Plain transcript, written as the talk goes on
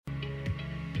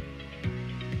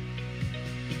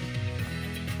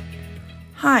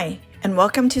Hi, and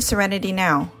welcome to Serenity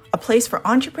Now, a place for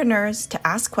entrepreneurs to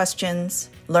ask questions,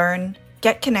 learn,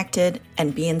 get connected,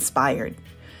 and be inspired.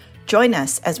 Join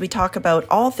us as we talk about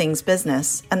all things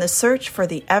business and the search for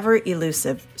the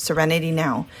ever-elusive Serenity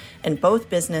Now in both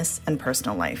business and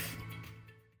personal life.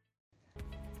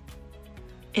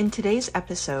 In today's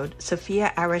episode,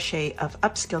 Sophia Arache of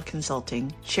Upskill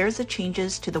Consulting shares the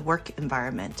changes to the work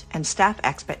environment and staff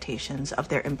expectations of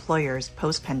their employers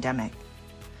post-pandemic.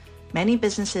 Many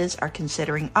businesses are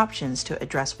considering options to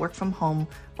address work from home,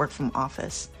 work from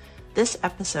office. This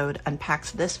episode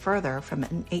unpacks this further from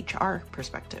an HR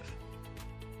perspective.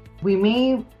 We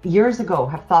may years ago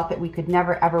have thought that we could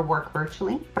never ever work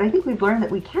virtually, but I think we've learned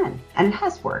that we can, and it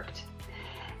has worked.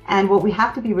 And what we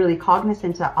have to be really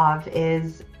cognizant of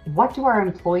is, what do our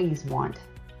employees want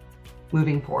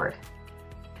moving forward?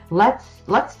 Let's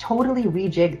totally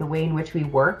rejig the way in which we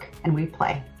work and we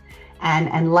play.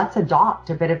 And let's adopt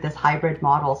a bit of this hybrid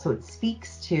model so it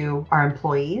speaks to our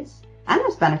employees, and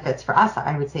there's benefits for us,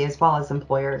 I would say, as well as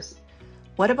employers.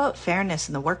 What about fairness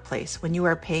in the workplace when you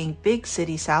are paying big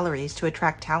city salaries to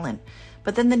attract talent,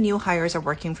 but then the new hires are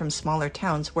working from smaller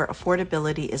towns where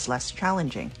affordability is less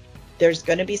challenging? There's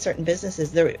going to be certain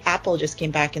businesses. Apple just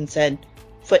came back and said,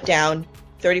 foot down,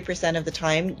 30% of the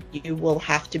time you will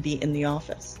have to be in the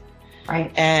office.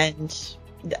 Right. And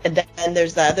then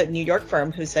there's the other New York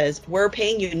firm who says, we're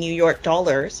paying you New York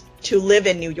dollars to live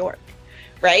in New York,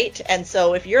 right? And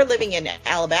so if you're living in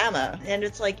Alabama, and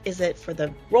it's like, is it for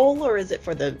the role or is it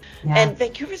for the... Yeah. And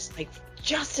Vancouver's like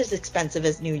just as expensive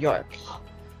as New York.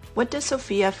 What does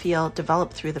Sophia feel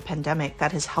developed through the pandemic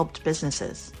that has helped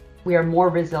businesses? We are more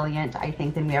resilient, I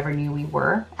think, than we ever knew we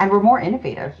were. And we're more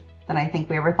innovative than I think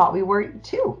we ever thought we were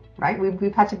too, right?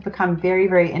 We've had to become very,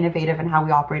 very innovative in how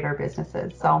we operate our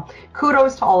businesses. So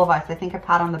kudos to all of us. I think a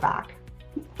pat on the back.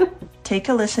 Take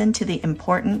a listen to the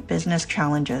important business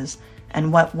challenges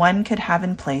and what one could have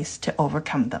in place to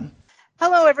overcome them.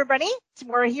 Hello, everybody.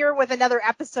 We're here with another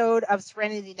episode of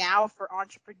Serenity Now for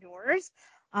entrepreneurs.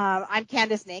 I'm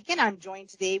Candice Nankin. I'm joined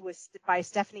today by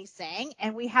Stephanie Sang,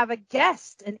 and we have a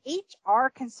guest, an HR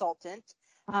consultant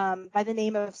by the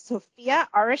name of Sophia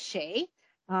Arache.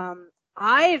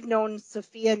 I've known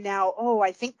Sophia now,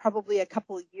 I think probably a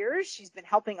couple of years. She's been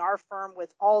helping our firm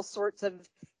with all sorts of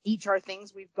HR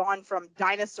things. We've gone from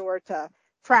dinosaur to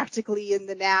practically in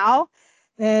the now,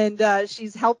 and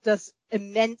she's helped us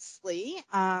immensely.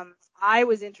 I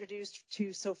was introduced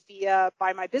to Sophia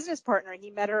by my business partner. He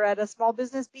met her at a Small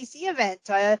Business BC event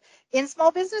in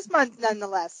Small Business Month,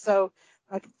 nonetheless, so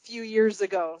a few years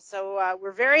ago. So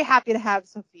we're very happy to have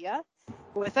Sophia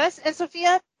with us. And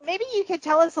Sophia, maybe you could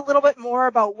tell us a little bit more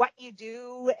about what you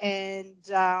do, and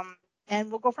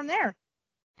we'll go from there.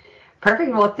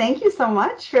 Perfect. Well, thank you so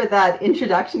much for that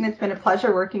introduction. It's been a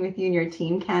pleasure working with you and your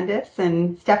team, Candice.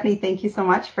 And Stephanie, thank you so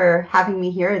much for having me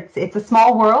here. It's a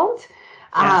small world,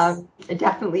 yes.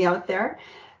 Definitely out there.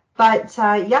 But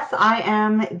yes, I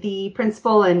am the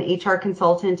principal and HR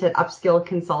consultant at Upskill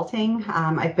Consulting.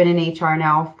 I've been in HR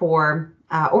now for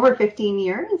over 15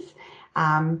 years.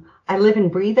 I live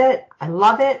and breathe it. I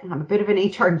love it. I'm a bit of an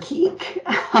HR geek.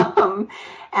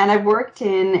 And I've worked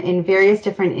in various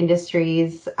different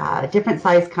industries, different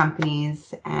size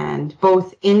companies, and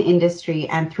both in industry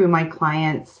and through my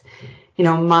clients. You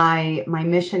know, my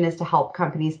mission is to help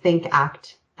companies think,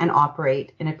 act, and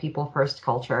operate in a people-first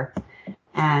culture.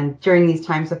 And during these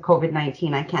times of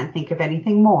COVID-19, I can't think of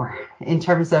anything more in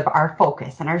terms of our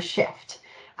focus and our shift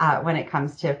when it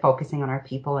comes to focusing on our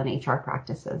people and HR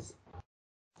practices.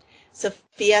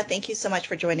 Sophia, thank you so much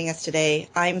for joining us today.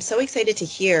 I'm so excited to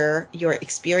hear your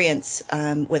experience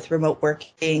with remote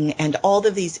working and all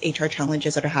of these HR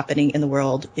challenges that are happening in the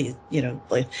world,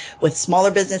 with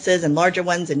smaller businesses and larger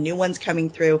ones and new ones coming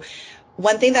through.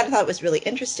 One thing that I thought was really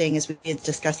interesting is we had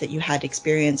discussed that you had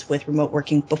experience with remote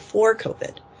working before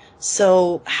COVID.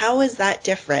 So how is that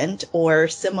different or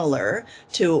similar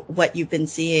to what you've been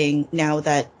seeing now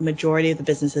that majority of the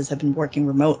businesses have been working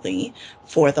remotely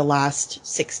for the last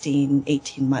 16,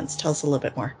 18 months? Tell us a little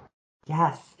bit more.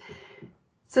 Yes.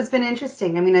 So it's been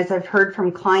interesting. I mean, as I've heard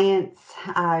from clients,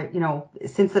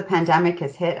 since the pandemic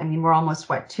has hit, I mean, we're almost,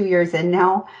 2 years in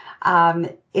now.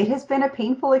 It has been a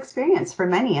painful experience for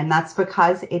many, and that's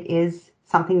because it is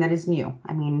something that is new.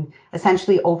 I mean,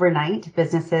 essentially overnight,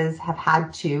 businesses have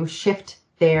had to shift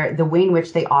the way in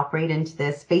which they operate into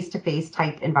this face-to-face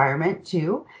type environment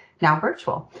to now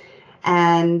virtual.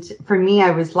 And for me,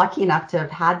 I was lucky enough to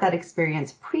have had that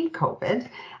experience pre-COVID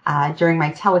during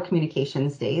my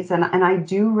telecommunications days. And I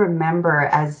do remember,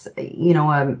 as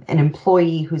an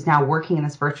employee who's now working in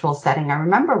this virtual setting, I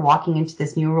remember walking into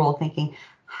this new role thinking,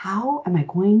 how am I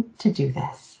going to do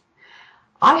this?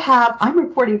 I'm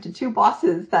reporting to two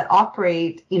bosses that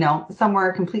operate,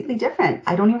 somewhere completely different.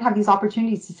 I don't even have these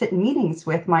opportunities to sit in meetings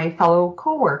with my fellow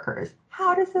coworkers.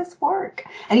 How does this work?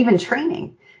 And even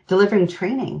delivering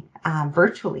training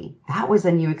virtually. That was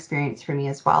a new experience for me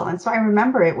as well. And so I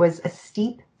remember it was a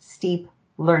steep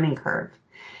learning curve.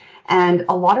 And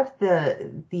a lot of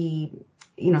the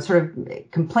sort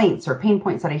of complaints or pain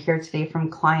points that I hear today from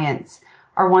clients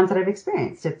are ones that I've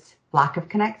experienced. It's lack of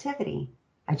connectivity.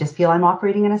 I just feel I'm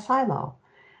operating in a silo.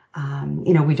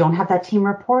 We don't have that team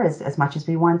rapport as much as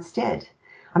we once did.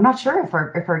 I'm not sure if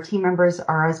our team members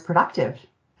are as productive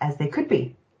as they could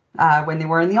be when they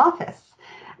were in the office.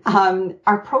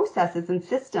 Our processes and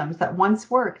systems that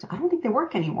once worked, I don't think they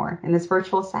work anymore in this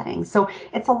virtual setting. So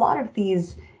it's a lot of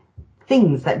these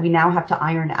things that we now have to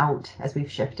iron out as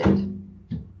we've shifted.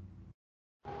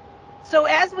 So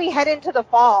as we head into the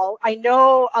fall, I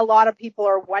know a lot of people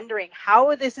are wondering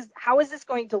how is this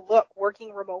going to look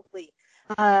working remotely?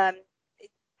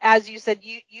 As you said,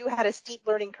 you had a steep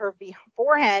learning curve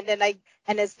beforehand,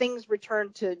 and as things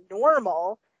return to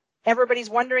normal, everybody's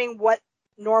wondering what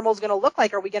normal is going to look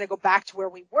like. Are we going to go back to where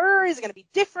we were? Is it going to be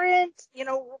different?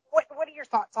 What are your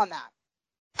thoughts on that?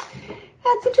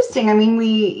 Yeah, it's interesting. I mean,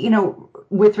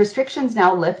 with restrictions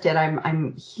now lifted,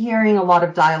 I'm hearing a lot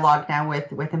of dialogue now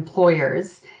with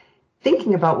employers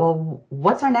thinking about, well,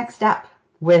 what's our next step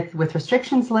with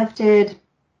restrictions lifted,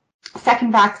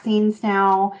 second vaccines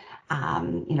now,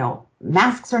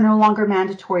 masks are no longer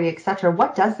mandatory, et cetera.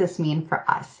 What does this mean for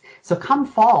us? So come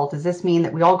fall, does this mean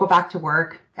that we all go back to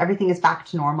work? Everything is back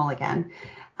to normal again?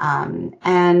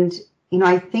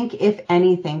 I think if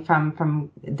anything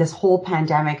from this whole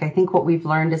pandemic, I think what we've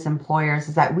learned as employers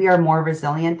is that we are more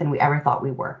resilient than we ever thought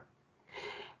we were.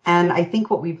 And I think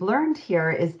what we've learned here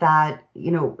is that,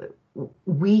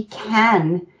 we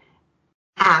can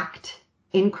act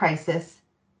in crisis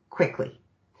quickly.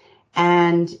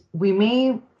 And we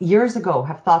may years ago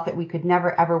have thought that we could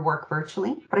never ever work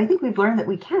virtually, but I think we've learned that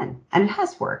we can, and it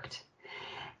has worked.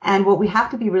 And what we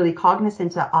have to be really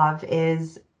cognizant of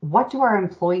is, what do our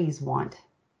employees want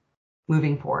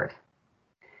moving forward?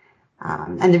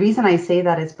 And the reason I say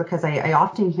that is because I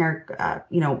often hear,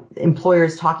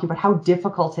 employers talking about how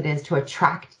difficult it is to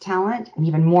attract talent and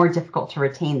even more difficult to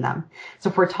retain them. So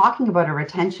if we're talking about a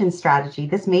retention strategy,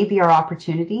 this may be our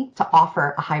opportunity to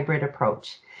offer a hybrid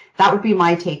approach. That would be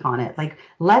my take on it. Like,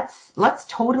 let's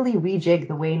totally rejig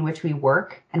the way in which we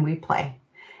work and we play.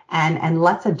 And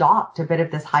let's adopt a bit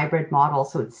of this hybrid model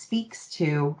so it speaks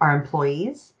to our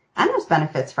employees, and there's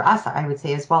benefits for us, I would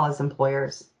say, as well as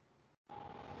employers.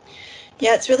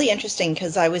 Yeah, it's really interesting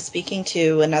because I was speaking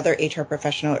to another HR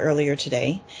professional earlier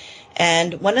today,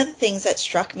 and one of the things that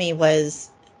struck me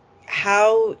was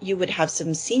how you would have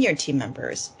some senior team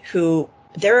members who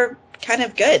they're kind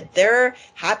of good. They're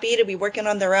happy to be working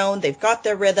on their own. They've got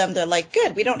their rhythm. They're like,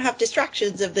 good. We don't have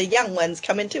distractions of the young ones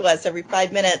coming to us every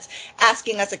 5 minutes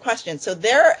asking us a question. So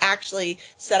they're actually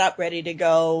set up, ready to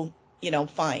go,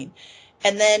 fine.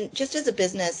 And then just as a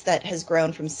business that has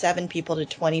grown from 7 people to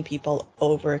 20 people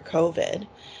over COVID,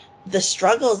 the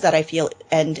struggles that I feel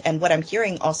and what I'm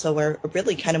hearing also are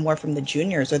really kind of more from the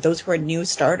juniors or those who are new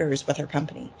starters with our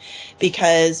company.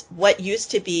 Because what used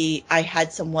to be, I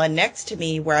had someone next to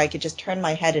me where I could just turn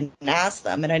my head and ask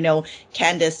them. And I know,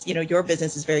 Candice, your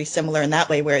business is very similar in that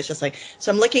way, where it's just like,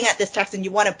 so I'm looking at this text and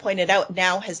you want to point it out,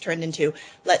 now has turned into,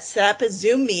 let's set up a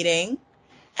Zoom meeting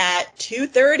at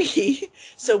 2:30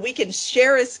 so we can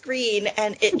share a screen,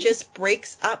 and it just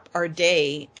breaks up our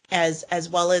day. As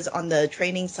well as on the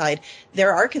training side,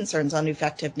 there are concerns on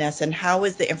effectiveness and how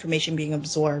is the information being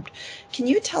absorbed. Can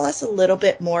you tell us a little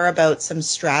bit more about some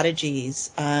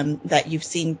strategies that you've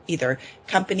seen either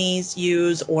companies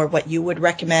use or what you would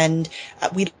recommend?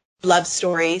 We love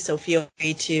stories, so feel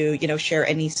free to share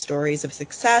any stories of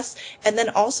success, and then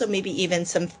also maybe even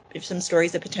some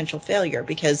stories of potential failure,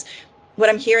 because what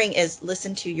I'm hearing is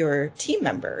listen to your team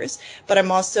members, but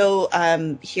I'm also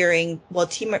hearing, well,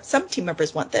 some team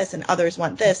members want this and others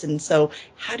want this. And so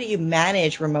how do you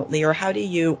manage remotely, or how do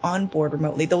you onboard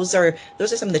remotely? Those are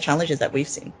some of the challenges that we've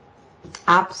seen.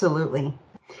 Absolutely.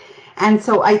 And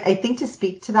so I think to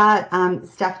speak to that,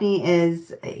 Stephanie,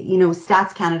 is,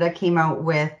 Stats Canada came out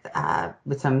with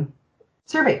some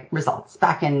survey results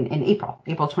back in April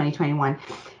 2021.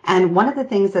 And one of the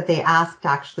things that they asked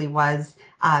actually was,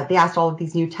 they asked all of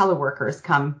these new teleworkers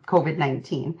come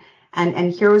COVID-19.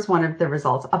 And here was one of the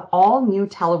results. Of all new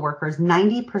teleworkers,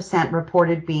 90%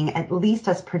 reported being at least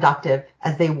as productive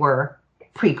as they were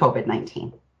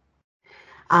pre-COVID-19.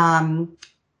 And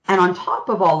on top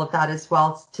of all of that as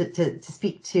well, to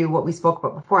speak to what we spoke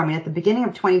about before, I mean, at the beginning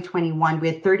of 2021, we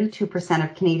had 32%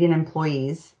 of Canadian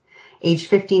employees aged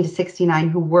 15 to 69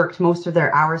 who worked most of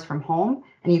their hours from home,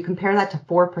 and you compare that to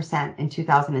 4% in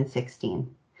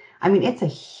 2016. I mean, it's a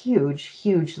huge,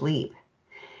 huge leap.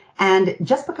 And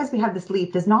just because we have this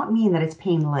leap does not mean that it's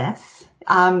painless.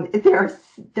 There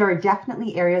are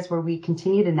definitely areas where we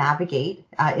continue to navigate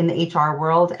in the HR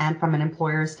world and from an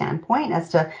employer standpoint as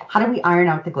to how do we iron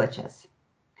out the glitches?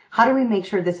 How do we make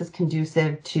sure this is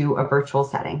conducive to a virtual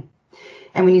setting?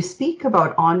 And when you speak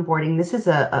about onboarding, this is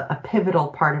a pivotal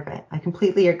part of it. I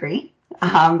completely agree.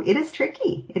 It is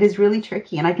tricky. It is really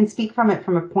tricky. And I can speak from it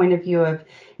from a point of view of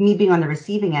me being on the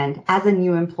receiving end as a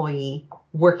new employee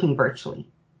working virtually.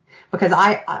 Because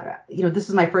this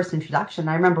is my first introduction.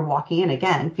 I remember walking in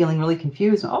again, feeling really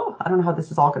confused. Oh, I don't know how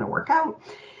this is all going to work out.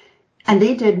 And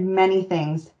they did many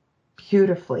things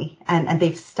beautifully, and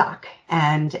they've stuck.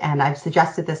 And I've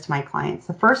suggested this to my clients.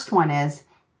 The first one is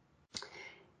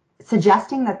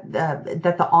suggesting that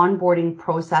the onboarding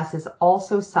process is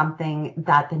also something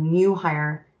that the new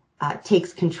hire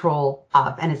takes control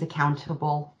of and is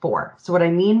accountable for. So what I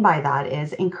mean by that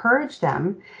is encourage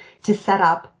them to set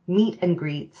up meet and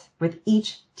greets with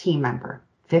each team member.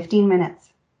 15 minutes,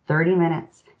 30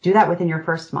 minutes. Do that within your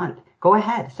first month. Go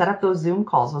ahead, set up those Zoom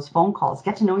calls, those phone calls,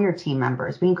 get to know your team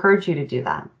members. We encourage you to do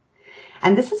that.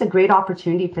 And this is a great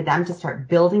opportunity for them to start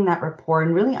building that rapport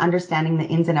and really understanding the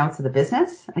ins and outs of the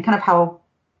business and kind of how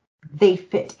they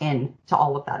fit in to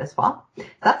all of that as well.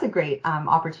 That's a great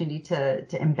opportunity to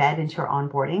embed into your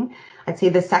onboarding. I'd say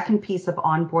the second piece of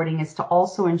onboarding is to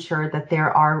also ensure that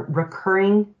there are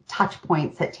recurring touch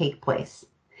points that take place.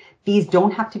 These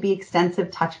don't have to be extensive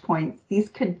touch points. These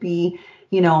could be,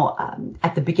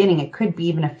 at the beginning, it could be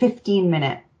even a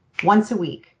 15-minute, once a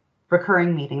week,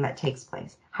 recurring meeting that takes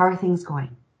place. How are things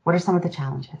going? What are some of the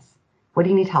challenges? What do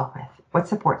you need help with? What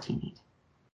support do you need?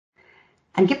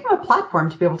 And give them a platform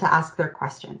to be able to ask their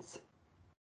questions.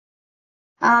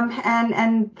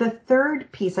 And the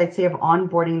third piece I'd say of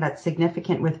onboarding that's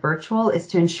significant with virtual is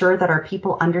to ensure that our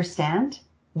people understand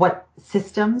what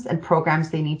systems and programs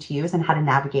they need to use and how to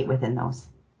navigate within those.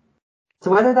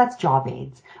 So whether that's job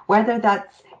aids, whether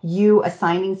that's you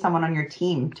assigning someone on your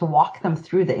team to walk them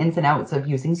through the ins and outs of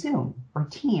using Zoom or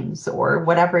Teams or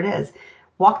whatever it is,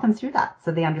 walk them through that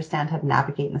so they understand how to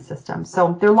navigate in the system.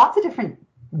 So there are lots of different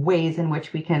ways in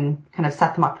which we can kind of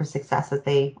set them up for success as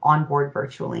they onboard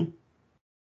virtually.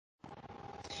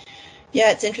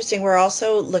 Yeah, it's interesting. We're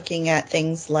also looking at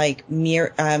things like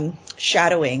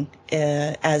shadowing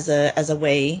as a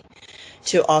way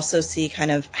to also see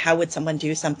kind of how would someone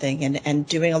do something and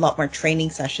doing a lot more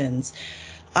training sessions.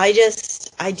 I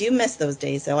do miss those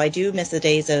days, though. I do miss the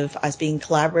days of us being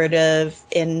collaborative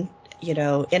in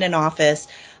an office.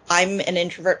 I'm an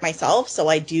introvert myself, so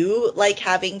I do like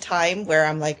having time where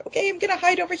I'm like, okay, I'm going to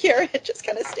hide over here and just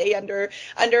kind of stay under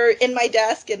in my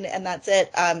desk and that's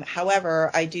it.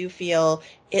 However, I do feel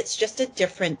it's just a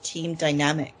different team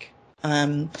dynamic.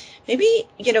 Maybe,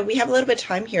 we have a little bit of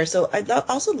time here, so I'd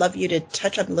also love you to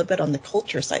touch on a little bit on the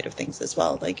culture side of things as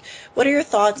well. Like, what are your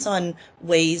thoughts on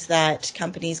ways that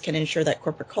companies can ensure that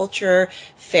corporate culture,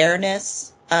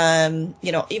 fairness,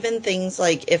 even things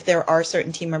like if there are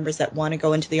certain team members that want to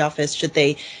go into the office, should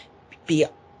they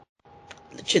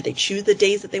choose the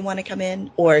days that they want to come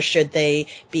in, or should they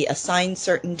be assigned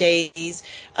certain days?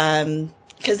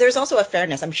 Because there's also a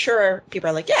fairness. I'm sure people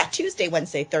are like, yeah, Tuesday,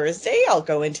 Wednesday, Thursday, I'll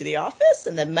go into the office.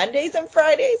 And then Mondays and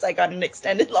Fridays, I got an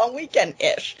extended long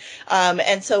weekend-ish.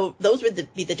 And so those would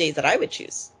be the days that I would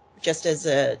choose, just as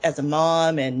a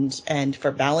mom and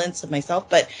for balance of myself.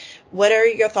 But what are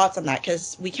your thoughts on that?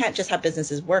 Because we can't just have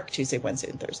businesses work Tuesday, Wednesday,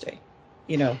 and Thursday,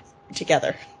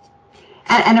 together.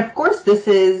 And of course, this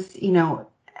is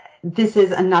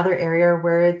another area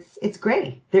where it's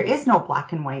gray. There is no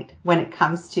black and white when it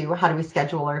comes to how do we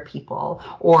schedule our people,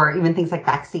 or even things like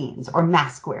vaccines or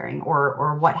mask wearing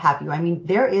or what have you. I mean,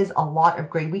 there is a lot of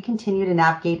gray. We continue to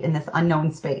navigate in this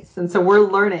unknown space. And so we're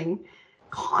learning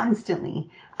constantly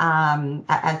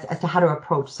as to how to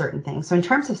approach certain things. So in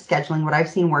terms of scheduling, what I've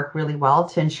seen work really well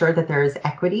to ensure that there is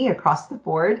equity across the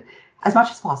board as much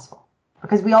as possible,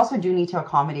 because we also do need to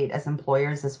accommodate as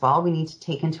employers as well. We need to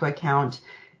take into account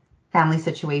family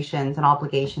situations and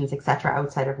obligations, et cetera,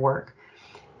 outside of work,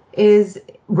 is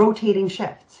rotating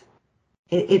shifts.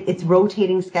 It's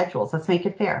rotating schedules. Let's make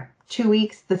it fair. 2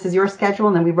 weeks, this is your schedule,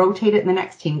 and then we rotate it and the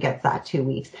next team gets that 2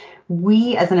 weeks.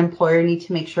 We as an employer need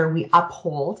to make sure we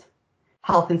uphold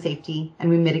health and safety and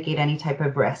we mitigate any type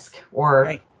of risk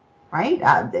or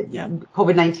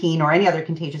COVID-19 or any other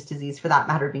contagious disease for that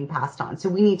matter being passed on. So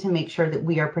we need to make sure that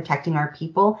we are protecting our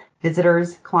people,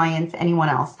 visitors, clients, anyone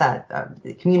else, that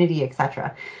the community,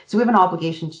 etc. So we have an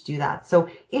obligation to do that. So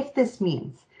if this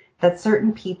means that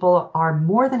certain people are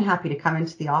more than happy to come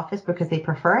into the office because they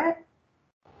prefer it,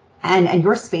 and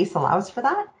your space allows for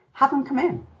that, have them come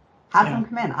in. Have them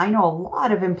come in. I know a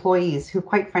lot of employees who,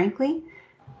 quite frankly,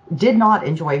 did not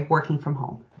enjoy working from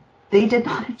home. They did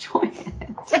not enjoy it.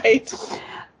 Right.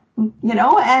 You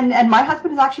know, and my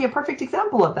husband is actually a perfect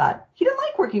example of that. He didn't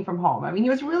like working from home. I mean, he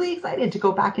was really excited to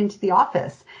go back into the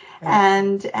office.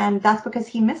 Right. And that's because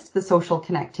he missed the social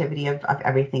connectivity of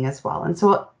everything as well. And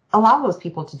so allow those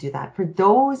people to do that. For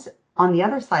those on the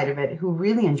other side of it who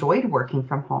really enjoyed working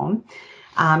from home,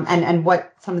 and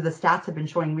what some of the stats have been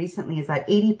showing recently is that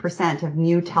 80% of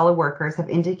new teleworkers have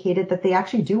indicated that they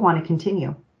actually do want to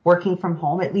continue working from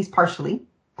home, at least partially,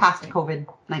 past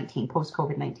COVID-19,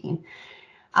 post-COVID-19.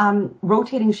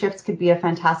 Rotating shifts could be a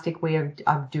fantastic way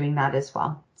of doing that as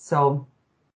well. So,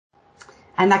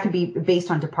 and that could be based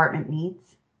on department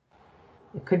needs.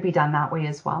 It could be done that way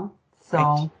as well.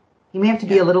 So you may have to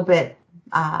be a little bit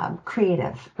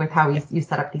creative with how you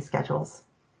set up these schedules.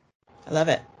 I love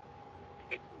it.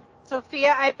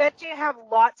 Sophia, I bet you have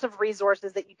lots of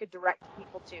resources that you could direct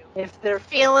people to if they're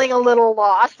feeling a little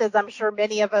lost, as I'm sure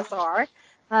many of us are.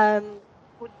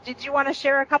 Did you want to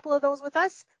share a couple of those with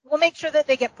us? We'll make sure that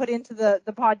they get put into the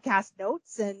podcast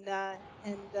notes, and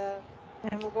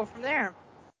we'll go from there.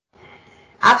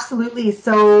 Absolutely.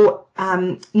 So,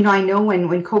 you know, I know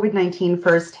when COVID-19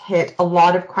 first hit, a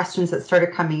lot of questions that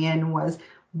started coming in was,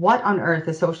 what on earth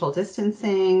is social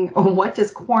distancing? What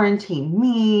does quarantine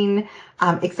mean?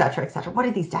 Et cetera, et cetera. What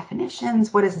are these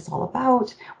definitions? What is this all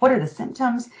about? What are the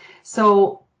symptoms?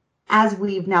 So as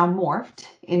we've now morphed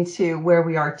into where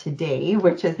we are today,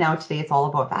 which is now today, it's all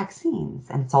about vaccines,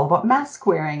 and it's all about mask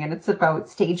wearing, and it's about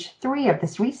stage 3 of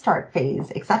this restart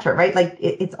phase, et cetera, right? Like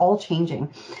it's all changing.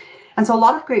 And so a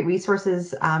lot of great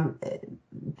resources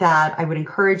that I would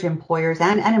encourage employers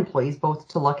and employees both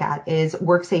to look at is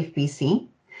WorkSafe BC.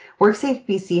 WorkSafe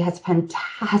BC has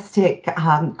fantastic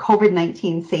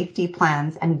COVID-19 safety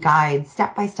plans and guides,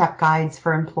 step-by-step guides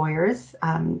for employers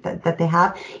that they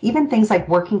have. Even things like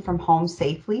working from home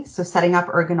safely, so setting up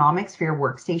ergonomics for your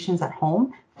workstations at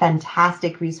home,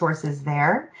 fantastic resources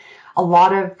there. A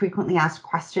lot of frequently asked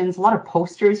questions, a lot of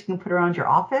posters you can put around your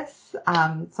office.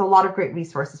 So a lot of great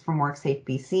resources from WorkSafe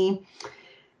BC.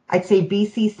 I'd say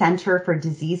BC Centre for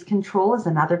Disease Control is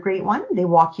another great one. They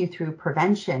walk you through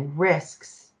prevention,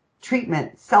 risks,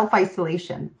 treatment,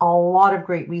 self-isolation, a lot of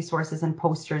great resources and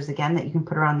posters, again, that you can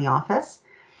put around the office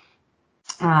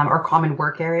or common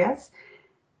work areas.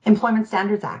 Employment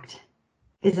Standards Act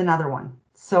is another one.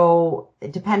 So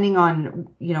depending on,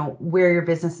 you know, where your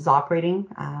business is operating,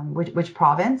 which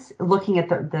province, looking at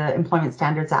the Employment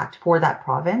Standards Act for that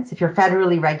province. If you're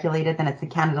federally regulated, then it's the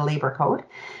Canada Labour Code.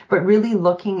 But really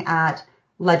looking at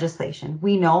legislation.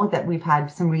 We know that we've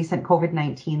had some recent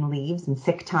COVID-19 leaves and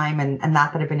sick time and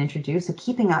that have been introduced. So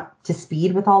keeping up to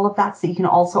speed with all of that so you can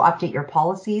also update your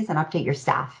policies and update your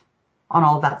staff on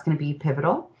all of that's going to be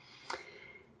pivotal.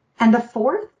 And the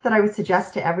fourth that I would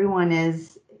suggest to everyone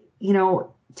is, you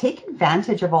know, take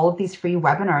advantage of all of these free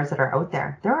webinars that are out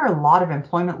there. There are a lot of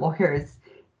employment lawyers,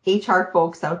 HR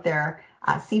folks out there,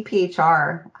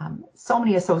 CPHR, so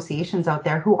many associations out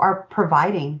there who are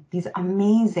providing these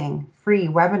amazing free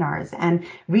webinars, and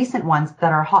recent ones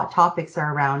that are hot topics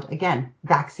are around, again,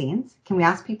 vaccines. Can we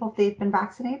ask people if they've been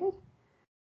vaccinated?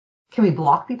 Can we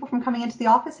block people from coming into the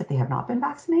office if they have not been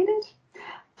vaccinated?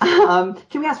 Can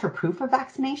we ask for proof of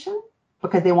vaccination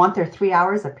because they want their 3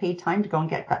 hours of paid time to go and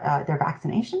get their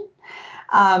vaccination?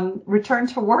 Return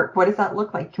to work, what does that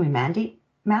look like? Can we mandate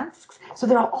masks? So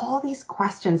there are all these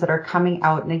questions that are coming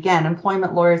out. And again,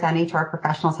 employment lawyers and HR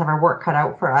professionals have our work cut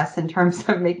out for us in terms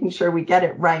of making sure we get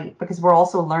it right, because we're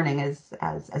also learning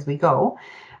as we go.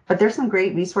 But there's some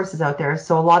great resources out there.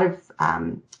 So a lot of,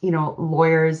 you know,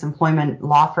 lawyers, employment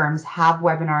law firms have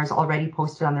webinars already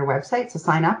posted on their website. So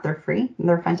sign up, they're free and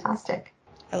they're fantastic.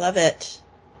 I love it.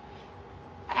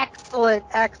 Excellent.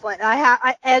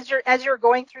 As you're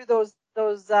going through those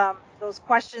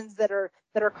questions that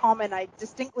are common, I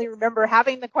distinctly remember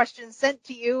having the questions sent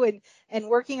to you and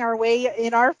working our way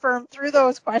in our firm through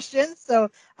those questions. So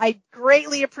I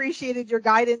greatly appreciated your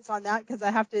guidance on that, because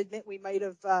I have to admit we might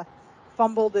have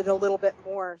fumbled it a little bit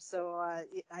more. So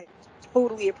I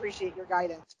totally appreciate your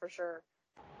guidance for sure.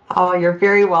 Oh, you're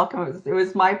very welcome. It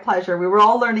was my pleasure. We were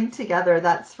all learning together,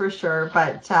 that's for sure.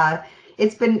 But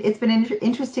it's been an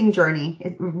interesting journey.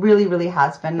 It really, really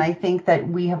has been. I think that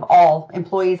we have all,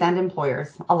 employees and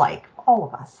employers alike, all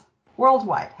of us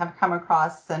worldwide, have come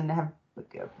across and have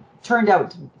turned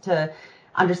out to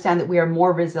understand that we are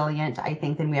more resilient, I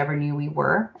think, than we ever knew we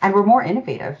were. And we're more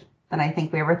innovative than I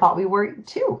think we ever thought we were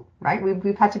too, right?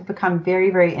 We've had to become very,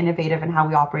 very innovative in how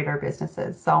we operate our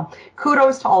businesses. So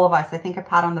kudos to all of us. I think a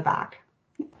pat on the back.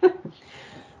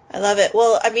 I love it.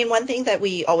 Well, I mean, one thing that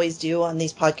we always do on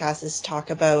these podcasts is talk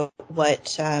about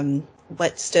what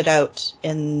stood out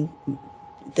in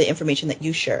the information that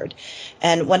you shared.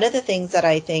 And one of the things that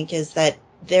I think is that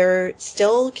there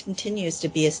still continues to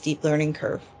be a steep learning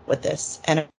curve with this.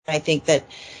 And I think that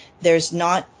there's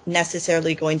not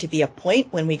necessarily going to be a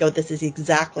point when we go, this is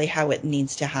exactly how it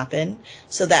needs to happen.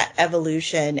 So that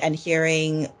evolution, and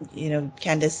hearing,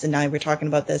 Candice and I were talking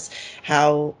about this,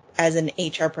 how as an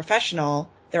HR professional,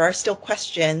 there are still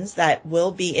questions that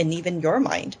will be in even your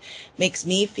mind, makes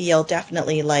me feel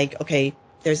definitely like, okay,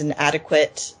 there's an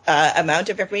adequate amount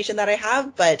of information that I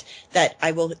have, but that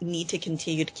I will need to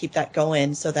continue to keep that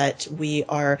going so that we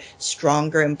are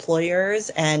stronger employers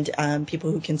and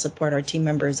people who can support our team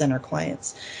members and our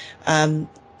clients.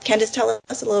 Candice, tell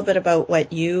us a little bit about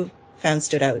what you found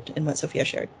stood out in what Sophia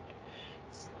shared.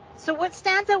 So what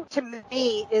stands out to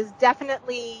me is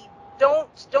definitely don't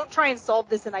try and solve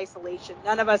this in isolation.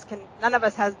 None of us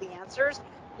has the answers.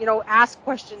 Ask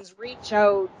questions, reach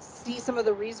out, see some of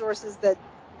the resources that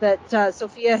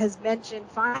Sophia has mentioned.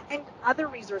 Find other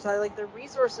resources. Like, the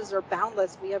resources are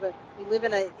boundless. We live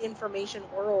in an information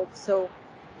world, so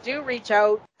do reach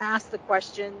out, ask the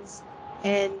questions,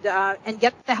 and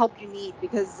get the help you need.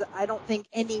 Because I don't think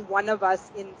any one of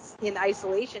us in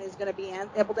isolation is going to be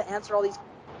able to answer all these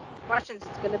questions.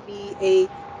 It's going to be a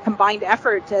combined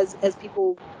effort as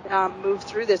people move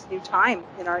through this new time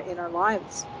in our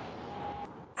lives.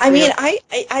 I mean,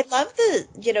 I love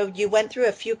you went through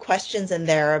a few questions in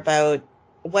there about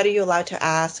what are you allowed to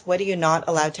ask? What are you not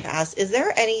allowed to ask? Is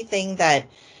there anything that,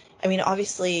 I mean,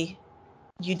 obviously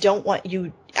you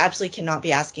absolutely cannot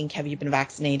be asking, have you been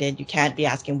vaccinated? You can't be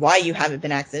asking why you haven't been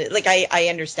vaccinated. Like, I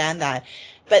understand that.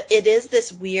 But it is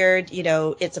this weird,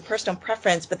 it's a personal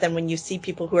preference. But then when you see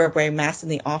people who are wearing masks in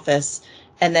the office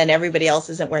and then everybody else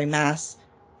isn't wearing masks,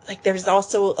 like, there's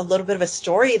also a little bit of a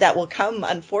story that will come,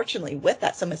 unfortunately, with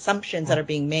that, some assumptions that are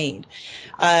being made.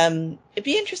 It'd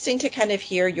be interesting to kind of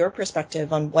hear your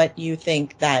perspective on what you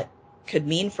think that could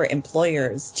mean for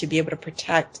employers to be able to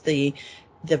protect the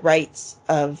rights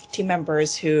of team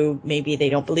members who maybe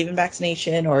they don't believe in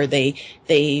vaccination, or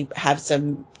they have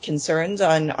some concerns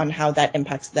on how that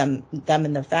impacts them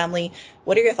and their family.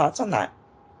 What are your thoughts on that?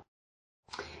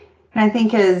 And I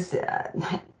think as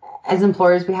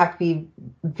employers, we have to be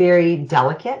very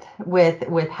delicate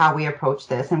with how we approach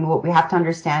this. And what we have to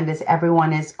understand is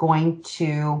everyone is going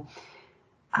to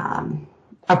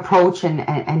approach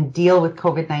and deal with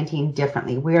COVID-19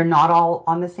 differently. We are not all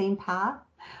on the same path.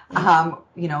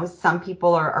 Some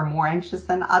people are more anxious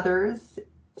than others.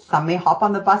 Some may hop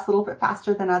on the bus a little bit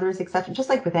faster than others, etc. Just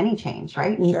like with any change,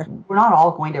 right? Sure. We're not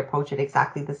all going to approach it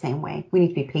exactly the same way. We need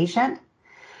to be patient.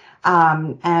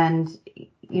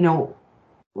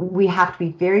 We have to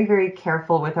be very, very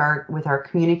careful with our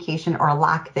communication or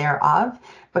lack thereof,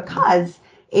 because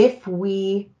if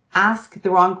we ask the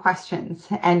wrong questions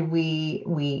and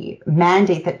we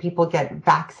mandate that people get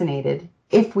vaccinated,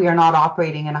 if we are not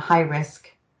operating in a high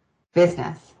risk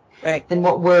business, right, then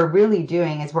what we're really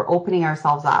doing is we're opening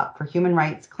ourselves up for human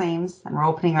rights claims, and we're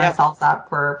opening ourselves up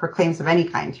for claims of any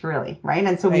kind, really, right?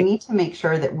 And so we need to make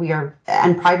sure that we are,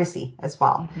 and privacy as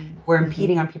well. Mm-hmm. We're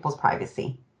impeding on people's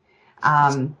privacy.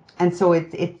 And so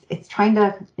it's trying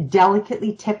to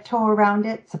delicately tiptoe around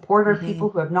it, support our people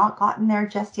who have not gotten there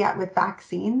just yet with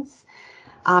vaccines,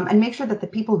 and make sure that the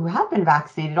people who have been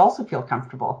vaccinated also feel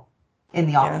comfortable in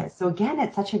the office. So again,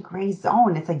 it's such a gray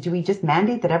zone. It's like, do we just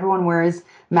mandate that everyone wears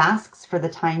masks for the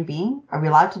time being? Are we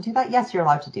allowed to do that? Yes, you're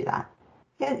allowed to do that.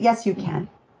 Yes, you can.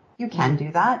 You can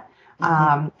do that.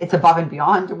 It's above and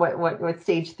beyond what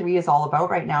stage 3 is all about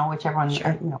right now, which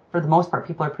everyone, for the most part,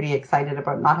 people are pretty excited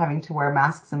about not having to wear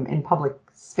masks in public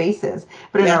spaces.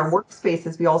 But in our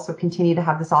workspaces, we also continue to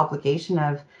have this obligation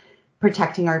of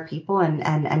protecting our people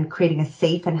and creating a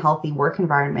safe and healthy work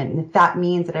environment. And if that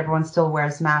means that everyone still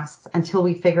wears masks until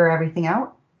we figure everything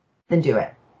out, then do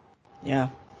it. Yeah.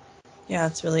 Yeah,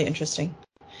 it's really interesting.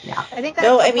 Yeah. I think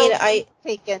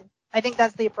I think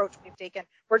that's the approach we've taken.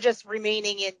 We're just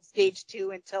remaining in stage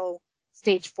 2 until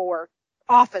stage 4,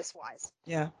 office-wise.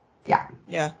 Yeah. Yeah.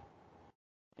 Yeah.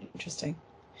 Interesting.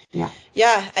 Yeah.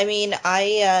 Yeah. I mean,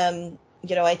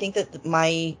 I think that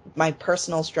my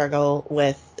personal struggle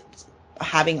with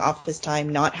having office time,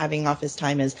 not having office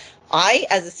time, is I,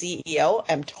 as a CEO,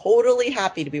 am totally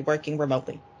happy to be working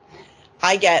remotely.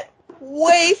 I get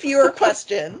way fewer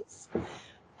questions,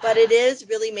 but it is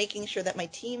really making sure that my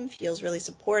team feels really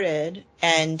supported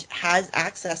and has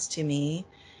access to me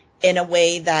in a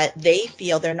way that they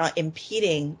feel they're not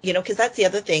impeding, because that's the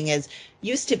other thing is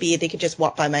used to be they could just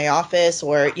walk by my office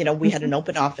or, we had an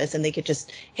open office and they could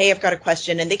just, hey, I've got a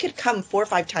question, and they could come 4 or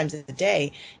 5 times a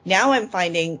day. Now I'm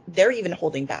finding they're even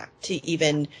holding back to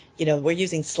even, we're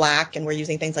using Slack and we're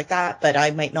using things like that, but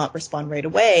I might not respond right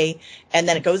away. And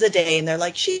then it goes a day and they're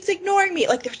like, she's ignoring me.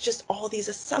 Like there's just all these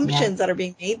assumptions that are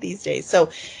being made these days. So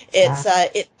it's,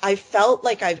 I felt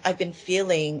like I've been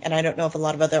feeling, and I don't know if a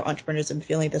lot of other entrepreneurs have been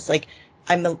feeling this, like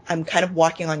I'm kind of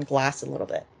walking on glass a little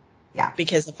bit. Yeah.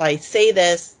 Because if I say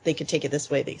this, they could take it this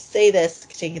way. They say this, they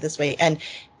could take it this way. And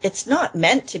it's not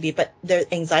meant to be, but their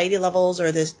anxiety levels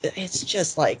it's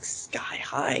just like sky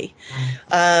high.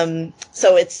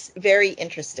 So it's very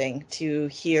interesting to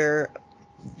hear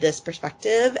this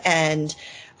perspective. And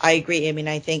I agree. I mean,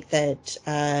 I think that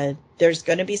there's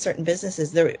going to be certain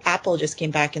businesses. Apple just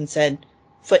came back and said,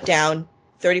 foot down,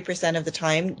 30% of the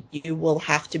time you will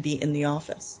have to be in the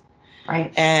office.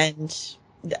 Right. And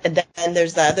then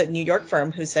there's the other New York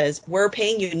firm who says, we're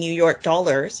paying you New York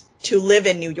dollars to live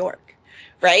in New York,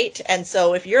 right? And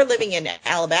so if you're living in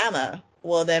Alabama,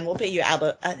 well, then we'll pay you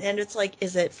and it's like,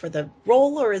 is it for the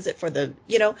role or is it for the,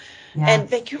 and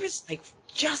Vancouver's like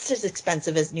just as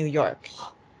expensive as New York.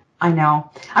 I know.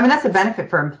 I mean, that's a benefit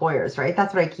for employers, right?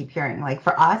 That's what I keep hearing. Like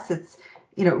for us, it's,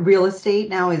 real estate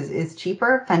now is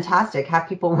cheaper. Fantastic. Have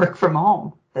people work from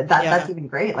home. That's even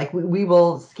great. Like we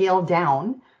will scale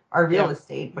down our real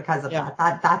estate because of that.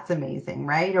 That's amazing,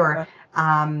 right? Or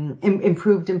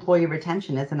improved employee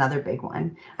retention is another big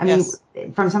one. I mean,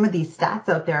 from some of these stats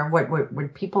out there,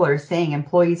 what people are saying,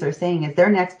 employees are saying, is their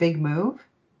next big move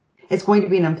is going to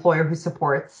be an employer who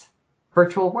supports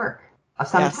virtual work of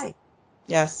some type.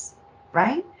 Yes.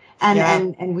 Right?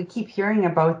 And we keep hearing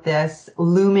about this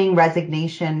looming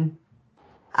resignation,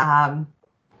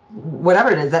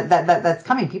 whatever it is that's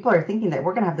coming. People are thinking that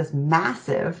we're going to have this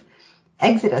massive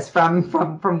exodus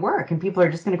from work, and people are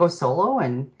just going to go solo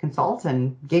and consult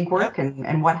and gig work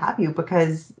and what have you,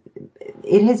 because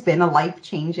it has been a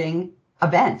life-changing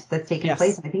event that's taken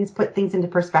place. And I think it's put things into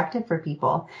perspective for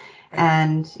people.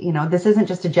 And, this isn't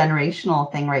just a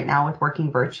generational thing right now with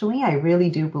working virtually. I really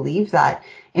do believe that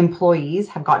employees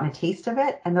have gotten a taste of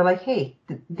it and they're like, hey,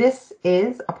 this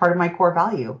is a part of my core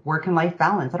value, work and life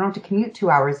balance. I don't have to commute 2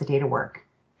 hours a day to work.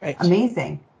 Right.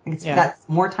 Amazing. That's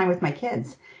more time with my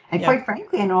kids. And quite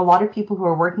frankly, I know a lot of people who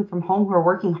are working from home who are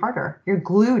working harder. You're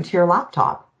glued to your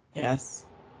laptop. Yes.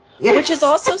 Which is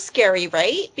also scary,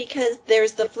 right? Because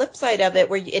there's the flip side of it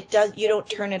where you don't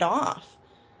turn it off.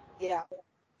 Yeah.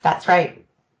 That's right.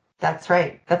 That's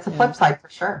the flip side for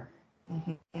sure.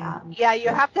 Mm-hmm. Yeah. Yeah, you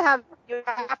have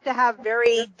to have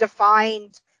very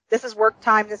defined, this is work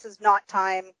time, this is not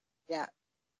time. Yeah.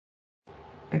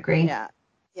 Agree. Yeah.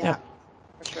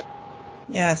 For sure.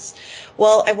 Yes.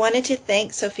 Well, I wanted to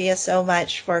thank Sophia so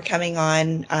much for coming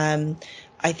on.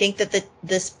 I think that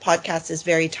this podcast is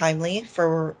very timely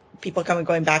for people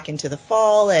going back into the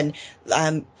fall and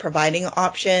providing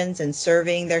options and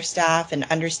serving their staff and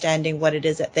understanding what it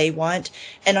is that they want,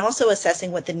 and also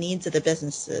assessing what the needs of the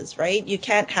business is, right? You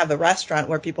can't have a restaurant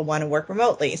where people want to work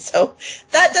remotely. So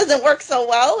that doesn't work so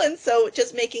well. And so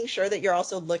just making sure that you're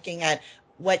also looking at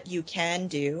what you can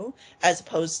do, as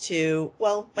opposed to,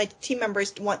 well, my team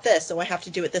members want this, so I have to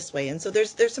do it this way. And so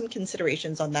there's some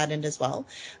considerations on that end as well.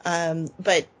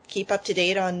 But keeping up to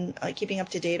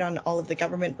date on all of the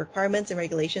government requirements and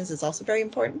regulations is also very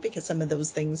important, because some of those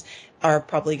things are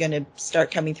probably going to start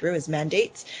coming through as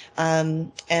mandates.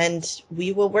 And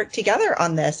we will work together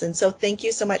on this. And so thank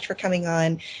you so much for coming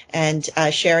on and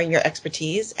sharing your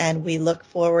expertise. And we look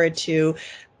forward to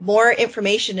more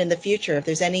information in the future. If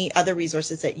there's any other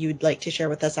resources that you'd like to share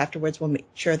with us afterwards, we'll make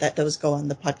sure that those go on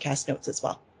the podcast notes as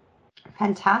well.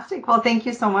 Fantastic. Well, thank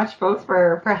you so much both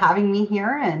for having me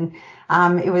here. And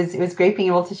it was great being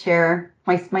able to share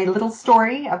my little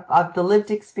story of the lived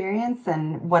experience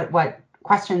and what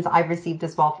questions I've received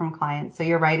as well from clients. So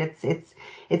you're right.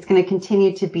 It's going to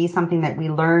continue to be something that we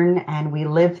learn and we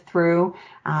live through.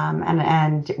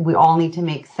 And we all need to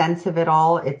make sense of it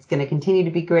all. It's going to continue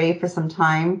to be gray for some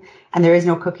time. And there is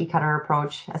no cookie cutter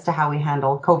approach as to how we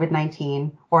handle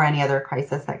COVID-19 or any other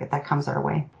crisis that comes our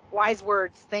way. Wise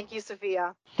words. Thank you,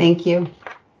 Sophia. Thank you.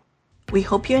 We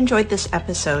hope you enjoyed this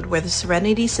episode where the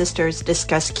Serenity Sisters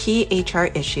discuss key HR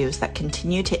issues that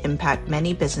continue to impact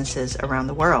many businesses around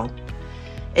the world.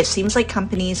 It seems like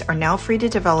companies are now free to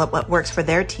develop what works for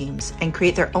their teams and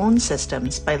create their own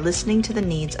systems by listening to the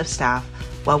needs of staff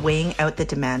while weighing out the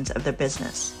demands of their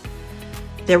business.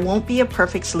 There won't be a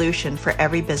perfect solution for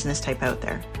every business type out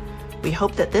there. We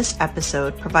hope that this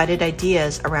episode provided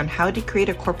ideas around how to create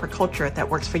a corporate culture that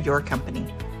works for your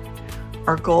company.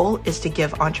 Our goal is to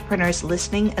give entrepreneurs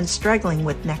listening and struggling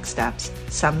with next steps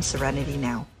some serenity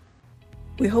now.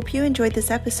 We hope you enjoyed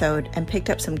this episode and picked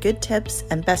up some good tips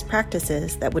and best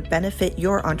practices that would benefit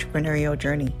your entrepreneurial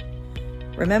journey.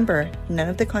 Remember, none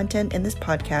of the content in this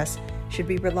podcast should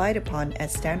be relied upon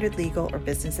as standard legal or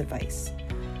business advice.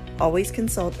 Always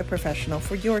consult a professional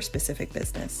for your specific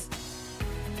business.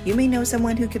 You may know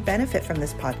someone who could benefit from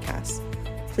this podcast.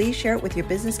 Please share it with your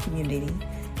business community,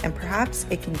 and perhaps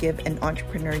it can give an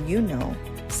entrepreneur you know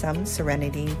some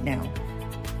serenity now.